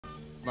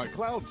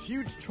Macleod's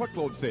huge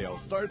truckload sale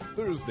starts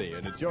Thursday,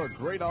 and it's your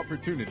great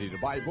opportunity to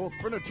buy both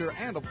furniture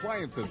and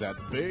appliances at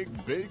big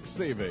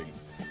savings.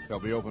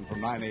 They'll be open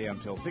from 9 a.m.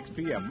 till 6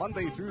 p.m.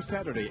 Monday through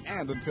Saturday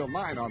and until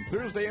 9 on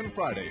Thursday and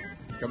Friday.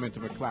 Come into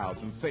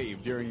Macleod's and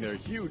save during their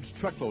huge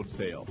truckload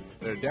sale.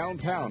 They're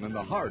downtown in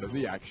the heart of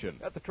the action.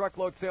 At the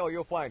truckload sale,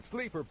 you'll find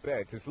sleeper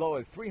beds as low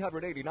as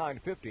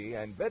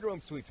 $389.50 and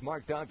bedroom suites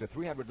marked down to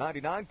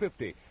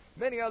 $399.50.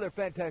 Many other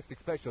fantastic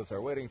specials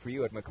are waiting for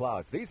you at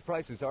Macleod's. These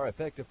prices are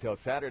effective till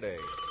Saturday.